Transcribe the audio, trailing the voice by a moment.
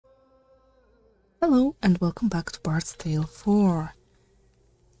Hello and welcome back to Bard's Tale 4.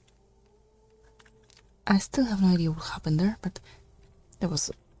 I still have no idea what happened there, but there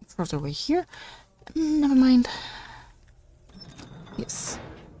was a further way here. Never mind. Yes.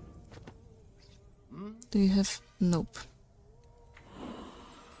 Do you have... Nope.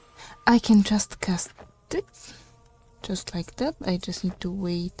 I can just cast it. Just like that. I just need to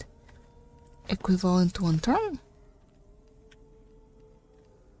wait equivalent to 1 turn.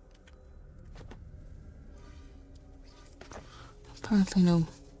 Apparently no.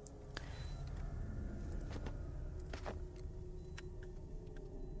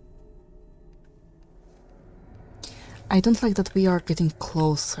 I don't like that we are getting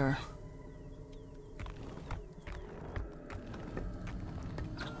closer.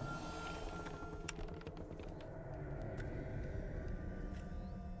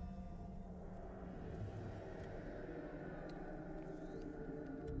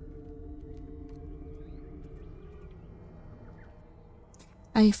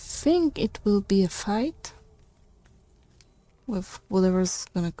 I think it will be a fight with whatever's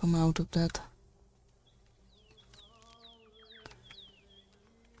gonna come out of that.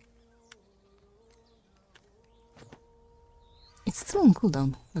 It's still on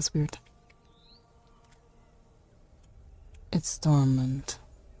cooldown. That's weird. It's dormant.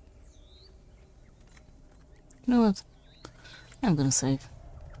 You know what? I'm gonna save.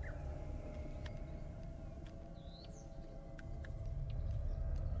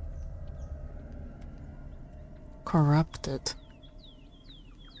 Corrupted.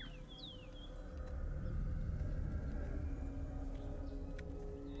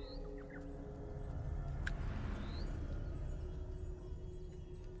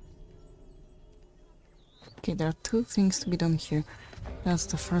 Okay, there are 2 things to be done here. That's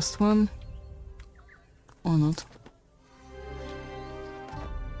the first one. Or not.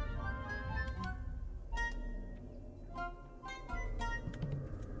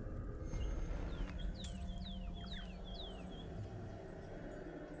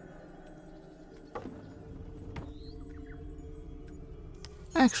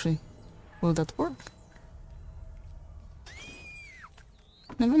 Actually, will that work?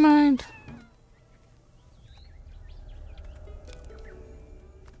 Never mind.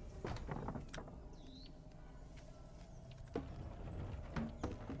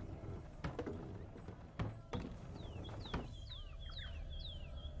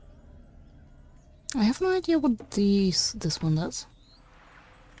 I have no idea what this one does.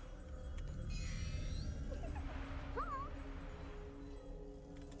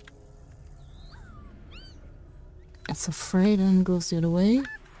 It's afraid and goes the other way.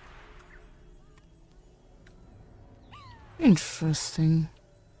 Interesting.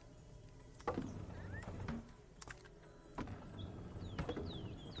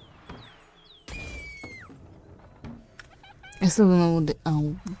 I still don't know what the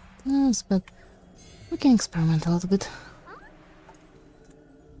owl does, but we can experiment a little bit.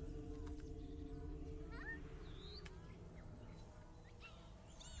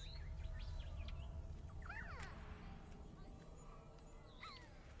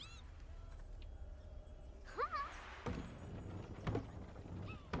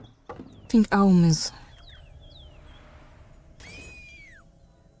 I think owl means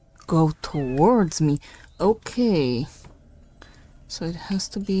go towards me. Okay. So it has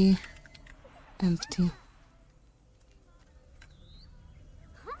to be empty.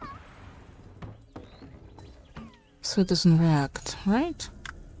 So it doesn't react, right?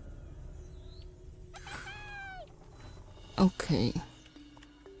 Okay.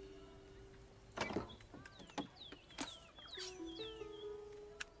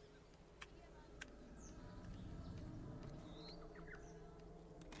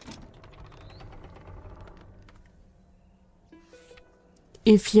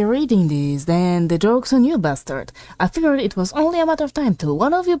 If you're reading these, then the joke's on you, bastard. I figured it was only a matter of time till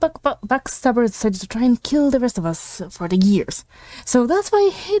one of you backstabbers decided to try and kill the rest of us for the years. So that's why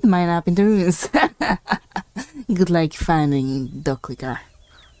I hid mine up in the ruins. Good luck finding Dog Clicker.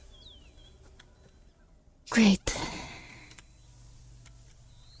 Great.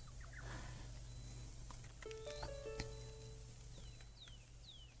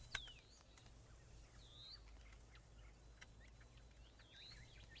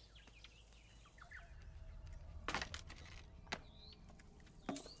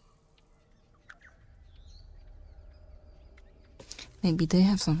 Maybe they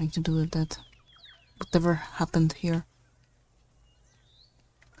have something to do with that. Whatever happened here.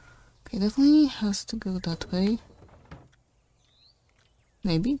 Okay, definitely has to go that way.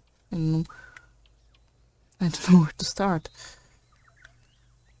 Maybe? I don't know. I don't know where to start.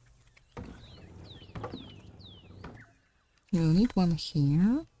 You'll need one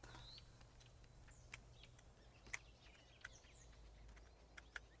here.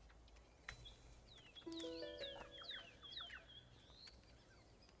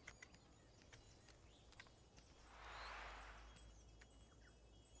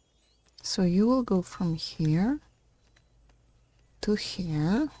 So you will go from here to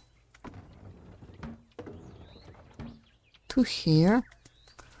here to here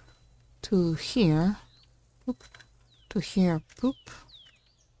to here, poop, to here, poop.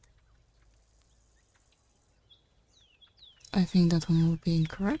 I think that one will be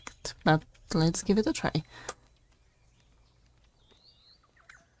incorrect, but let's give it a try.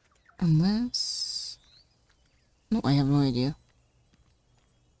 Unless... No, I have no idea.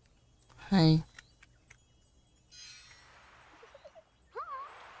 Hi.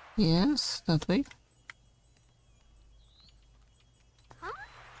 Yes, that way.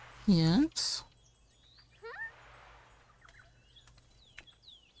 Yes.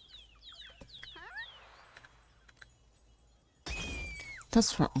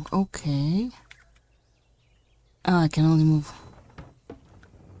 That's wrong. Okay. Ah, I can only move.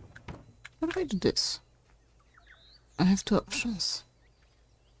 What if I do this? I have two options.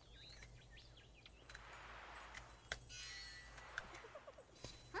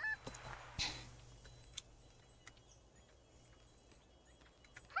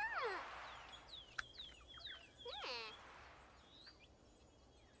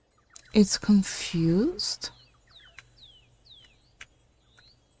 It's confused.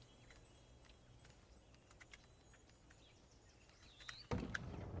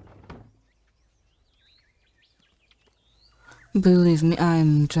 Believe me,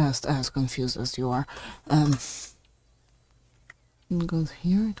 I'm just as confused as you are. It goes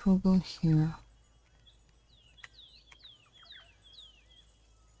here, it will go here.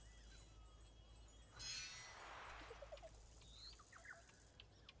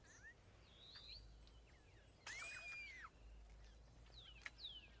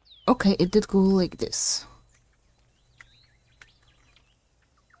 Okay, it did go like this.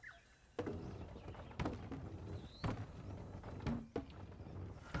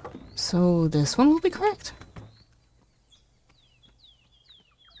 So this one will be correct.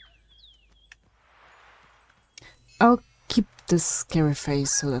 I'll keep this scary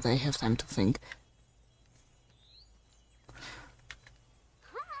face so that I have time to think.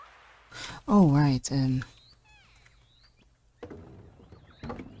 Oh, right,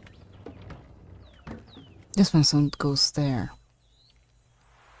 this one sound goes there.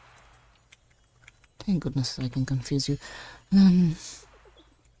 Thank goodness I can confuse you.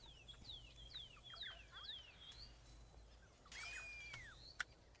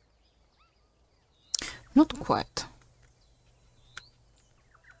 Not quite.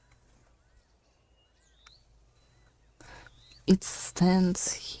 It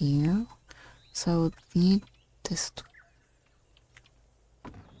stands here, so I would need this to...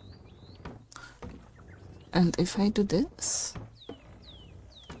 And if I do this...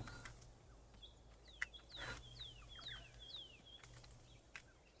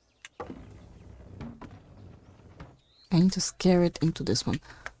 I need to scare it into this one.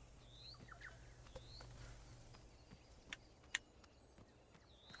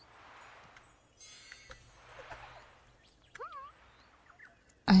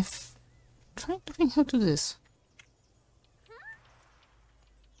 I've tried to think how to do this.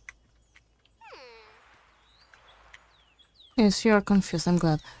 Yes, you are confused, I'm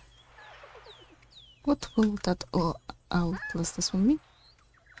glad. What will that outlast this one mean?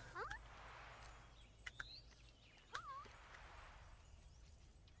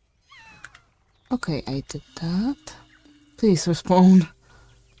 Okay, I did that. Please respawn.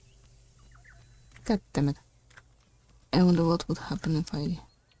 God damn it. I wonder what would happen if I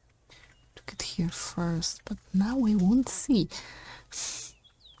took it here first, but now I won't see.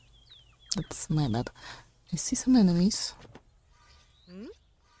 That's my bad. I see some enemies.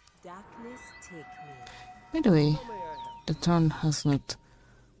 Darkness take me. By the way, the turn has not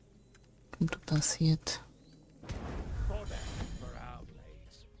come to pass yet.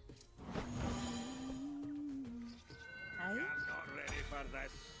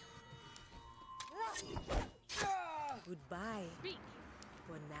 Goodbye. Speak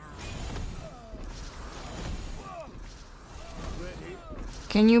for now.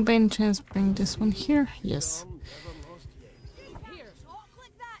 Can you by any chance bring this one here? Yes. Here,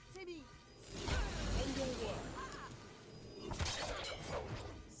 click that, Timmy.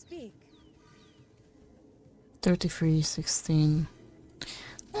 Speak. 33-16.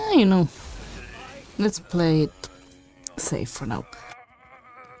 You know, let's play it safe for now.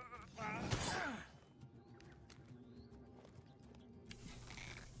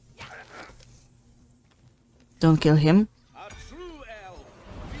 Don't kill him. A true elf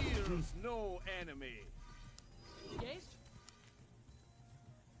fears no enemy. Yes?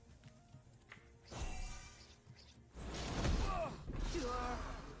 Sure.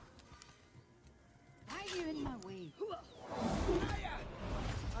 Why are you in my way?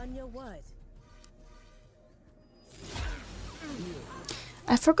 On your what?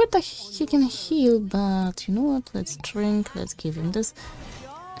 I forgot that he can heal, but you know what? Let's drink. Let's give him this.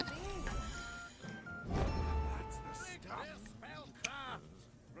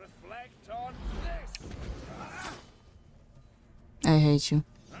 Reflect on this. I hate you.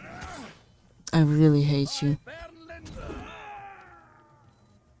 I really hate you.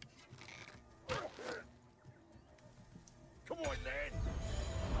 Come on then.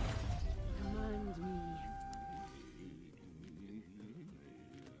 Command me.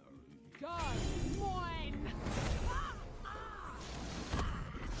 God, mine!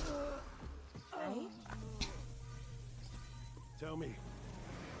 Tell me.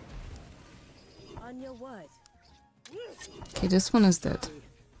 On your what? Okay, this one is dead.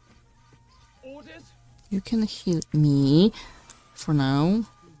 Orders? You can heal me for now.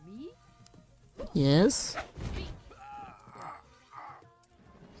 Me? Yes.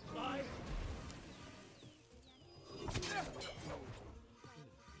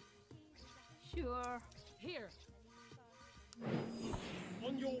 Sure. Here.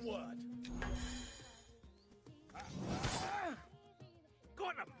 On your word.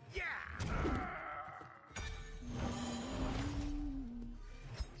 Got him. Yeah.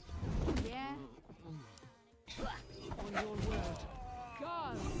 Yeah. On your word.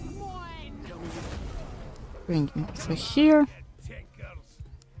 God, mine! Bring him over here. Tinkers.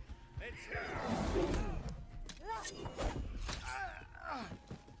 Let's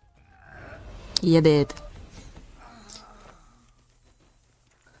You did.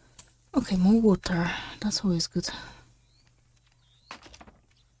 Okay, more water. That's always good.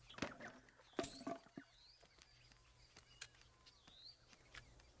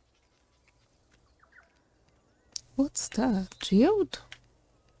 What's that? Geode?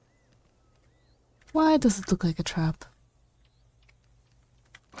 Why does it look like a trap?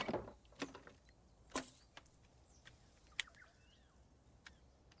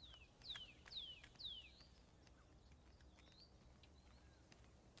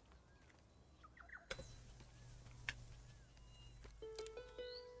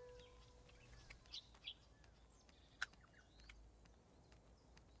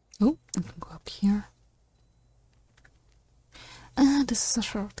 Oh, I can go up here. Ah, this is a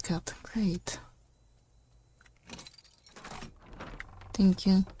shortcut. Great. Thank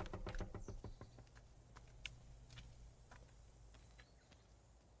you.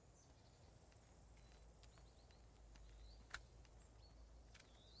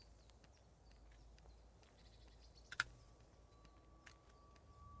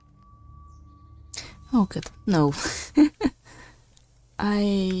 Oh, good. No.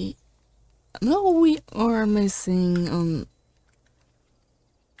 I know we are missing on.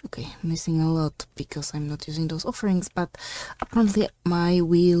 Okay, missing a lot because I'm not using those offerings, but apparently my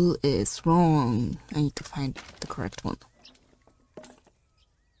wheel is wrong. I need to find the correct one.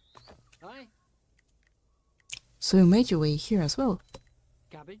 Aye, So you made your way here as well.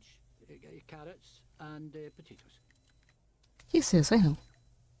 cabbage, carrots, and potatoes. Yes, yes, I know.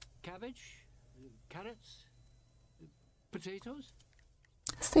 Cabbage, carrots, potatoes.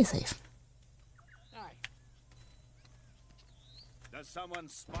 Stay safe. Aye. Does someone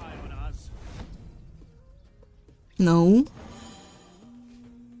spy on us? No.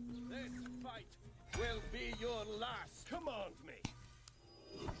 This fight will be your last. Command me.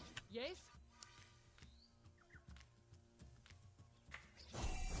 Yes?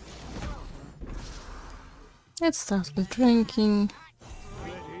 Let's start with drinking.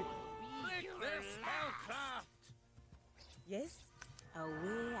 Make this spellcraft. Yes?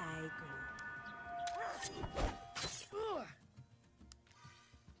 Away I go.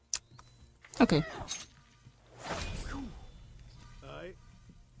 Okay. Aye.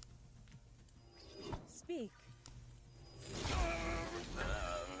 Speak.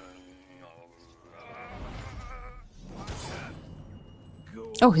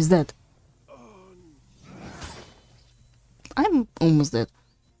 Oh, he's dead. I'm almost dead.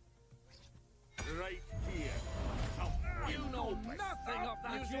 Right here. Oh, you know nothing of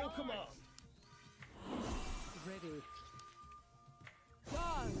that. Use your command. Ready.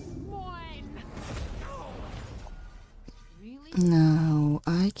 God, mine! Really? No,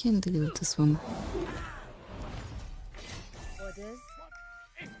 I can deal with this one. Orders?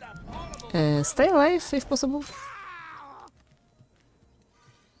 It's that horrible. Stay alive if possible.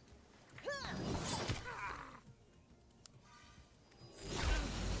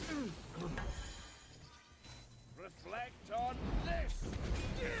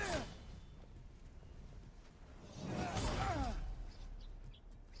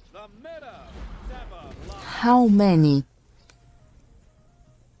 how many?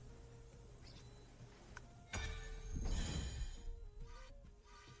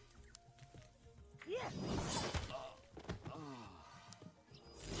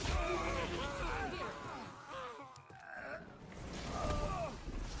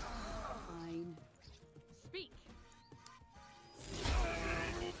 Fine. Speak.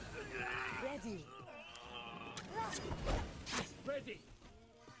 Ready. Ready.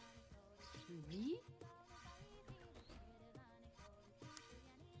 To me?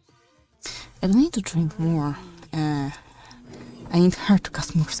 I don't need to drink more. I need her to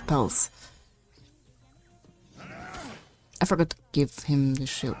cast more spells. I forgot to give him the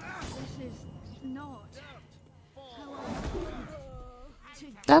shield. This is not how I to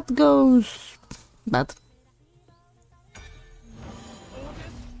That goes bad.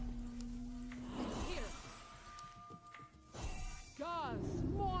 here. God's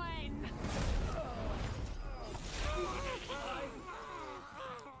mine.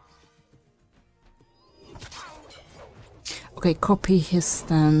 Okay, copy his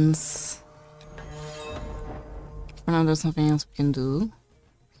stance. For now, there's nothing else we can do.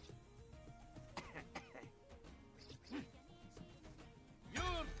 Your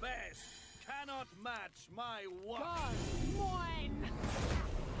best cannot match my work. God's mine.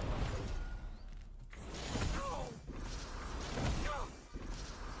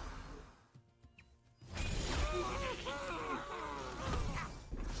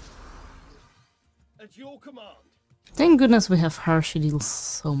 At your command. Thank goodness we have her, she deals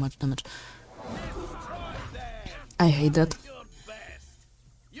so much damage. Destroy them. I hate that. Your best.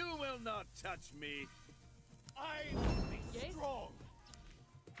 You will not touch me. I will be Yes? strong.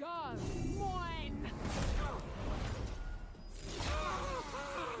 God's mine.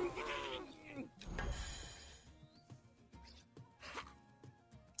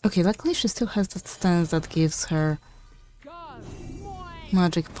 Okay, luckily she still has that stance that gives her God's mine.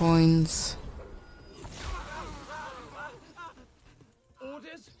 magic points.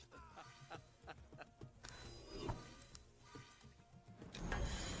 Orders?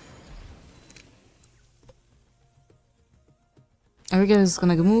 Erika is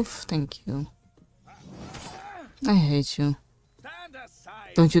gonna move. Thank you. I hate you. Stand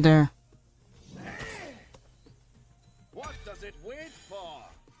aside. Don't you dare. What does it wait for?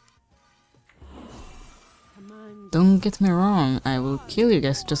 Command. Don't get me wrong, I will kill you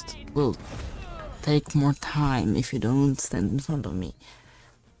guys, just will take more time if you don't stand in front of me.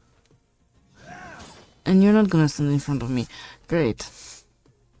 And you're not gonna stand in front of me. Great.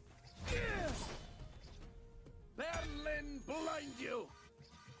 Berlin blind you.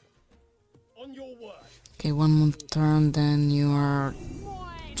 On your word. Okay, one more turn, then you are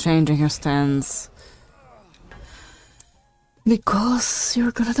Mine. changing your stance. Because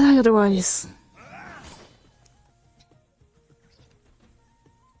you're gonna die otherwise.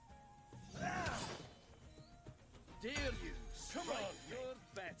 Dare you? Come on, your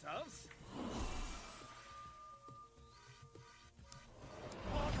betters.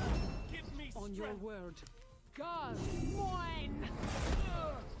 Give me On your strength. word. God's mine.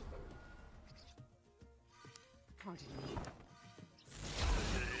 Pardon me.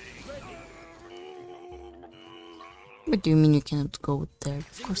 What do you mean you cannot go there?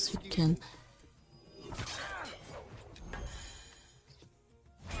 Of course you can.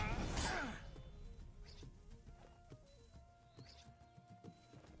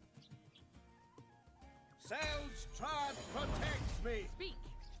 Selstrad protects me. Speak.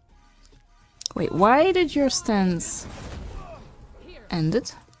 Wait, why did your stance Here. end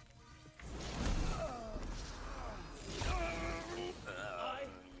it?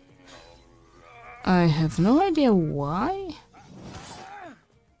 I have no idea why.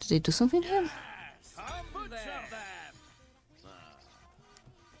 Did they do something to him? Come there.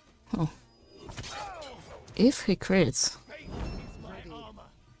 Oh. If he crits, Faith is my armor.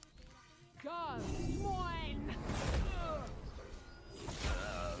 God's mine.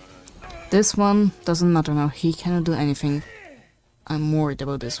 this one doesn't matter now. He cannot do anything. I'm worried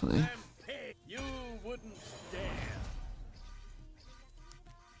about this one. Pig, you wouldn't dare.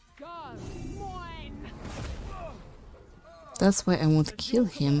 God's mine. That's why I want to kill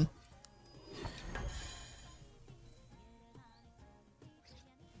him.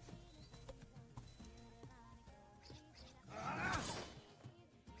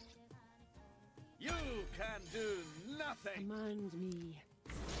 You can do nothing. Command me.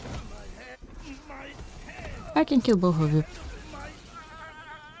 My head. I can kill both of you.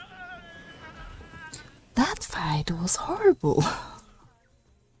 That fight was horrible.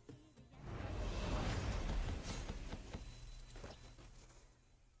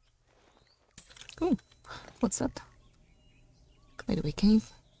 Cool. What's that? By the way, can you...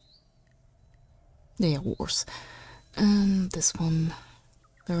 They are wars. This one...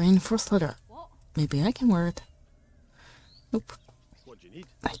 The reinforced leather. Maybe I can wear it. Nope. What do you need?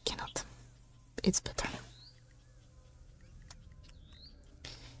 I cannot. It's better.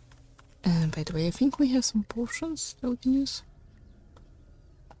 And by the way, I think we have some potions that we can use.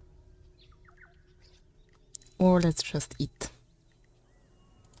 Or let's just eat.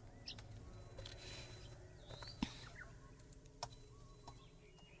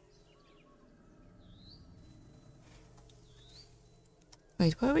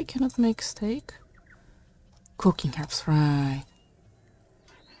 Wait, why we cannot make steak? Cooking herbs, right.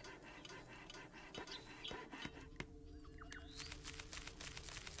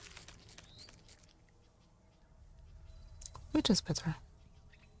 Which is better?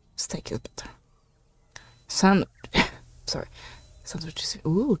 Steak is better. Sorry. Sandwiches.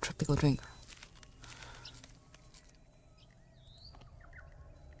 Ooh, tropical drink.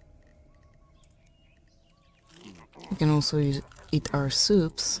 We can also eat our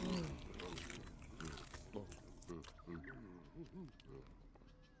soups.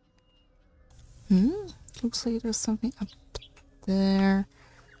 Looks like there's something up there.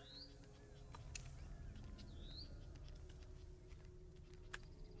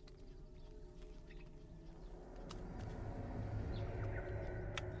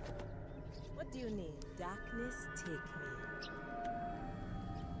 What do you need? Darkness, take me.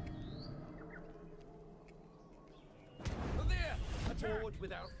 There! Forward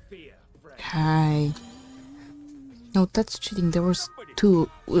without fear, friend. Hi. No, that's cheating. There was two.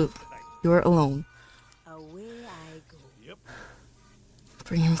 You're alone. Away I go. Yep.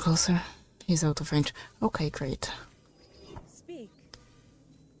 Bring him closer. He's out of range. Okay, great. Speak.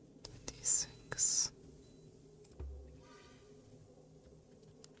 D6.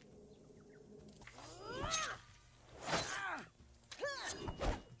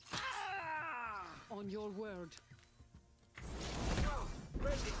 On your word.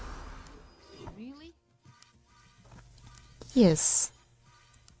 Really? Yes.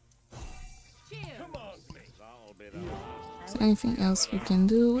 Cheers. Come on, me. That'll be the last. Is there anything else we can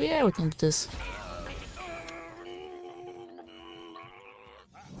do? Yeah, we can do this.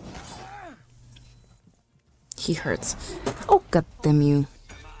 He hurts. Oh, god damn you.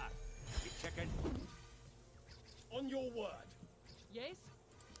 Chicken. On your word. Yes?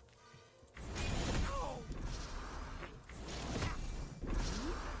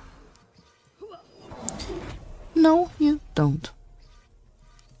 No, you don't.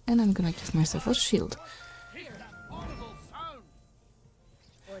 And I'm gonna give myself a shield. Hear that horrible sound.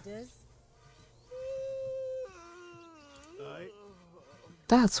 Orders. Aye.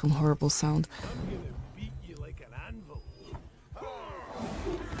 That's one horrible sound. I'm gonna beat you like an anvil.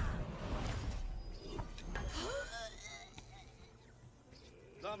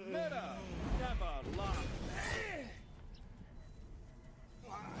 The mirror never lies.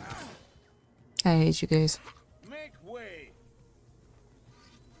 I hate you guys. Make way.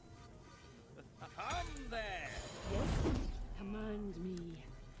 Come there. Command me.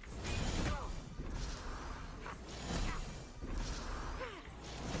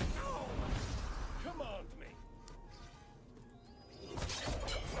 Command me.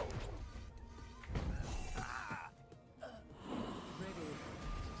 Ready.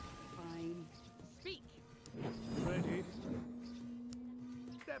 Fine. Speak. Ready.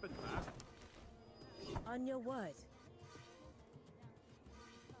 Stepping fast. On your word.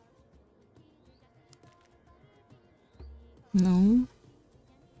 No.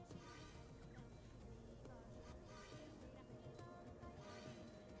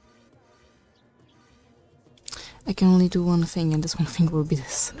 I can only do one thing, and this one thing will be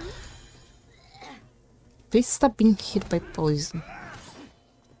this. Please stop being hit by poison.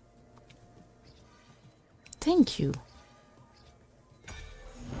 Thank you.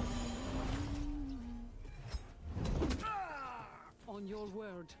 On your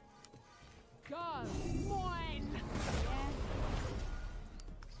word. God, mine.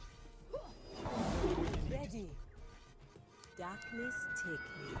 Ready. Darkness, take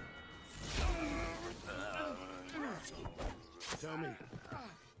me. Tell me.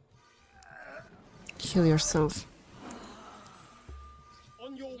 Kill yourself.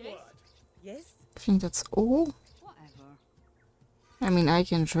 On your word. Yes? I think that's all. Whatever. I mean, I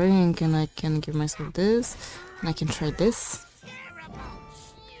can drink and I can give myself this, and I can try this.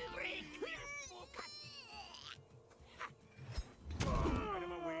 Out of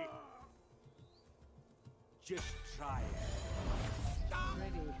my way. Just try it.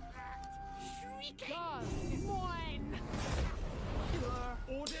 Ready. God, mine.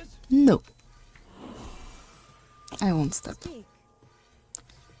 Orders? No. I won't step. Speak.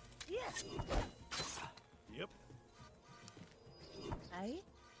 Yep. Aye?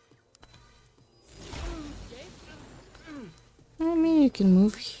 I mean, you can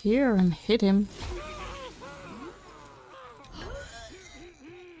move here and hit him.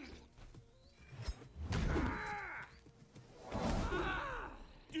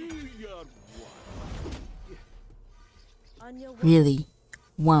 Do your work. On your way. Really?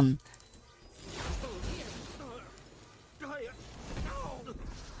 One. At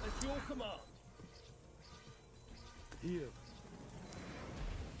your command. Here.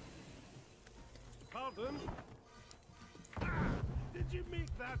 Pardon? Did you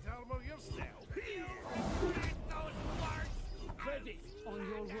make that armor yourself? Those words. Ready. On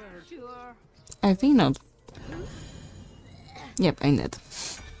your word. Sure. I think not. Yep, I did.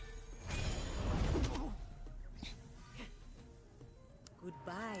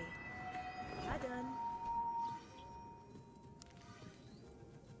 Goodbye. Pardon.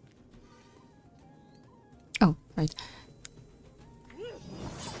 Oh, right.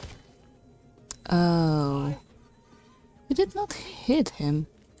 Oh. You did not hit him.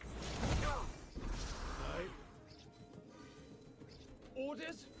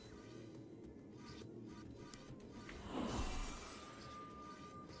 Orders?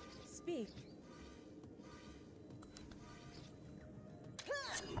 Speak.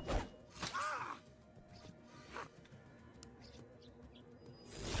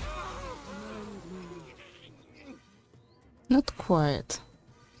 Not quite.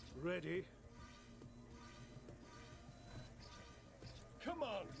 Ready?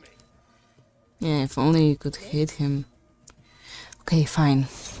 Command me. Yeah, if only you could hit him. Okay, fine.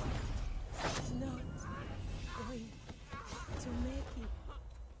 Not going to make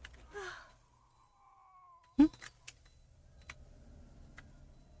it.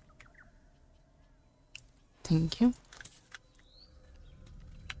 Thank you.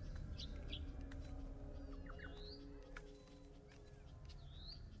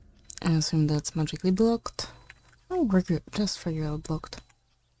 I assume that's magically blocked. Oh, just regular blocked.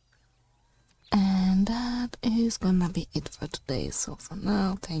 And that is gonna be it for today. So for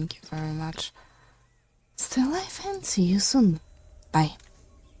now, thank you very much. Stay alive and see you soon. Bye.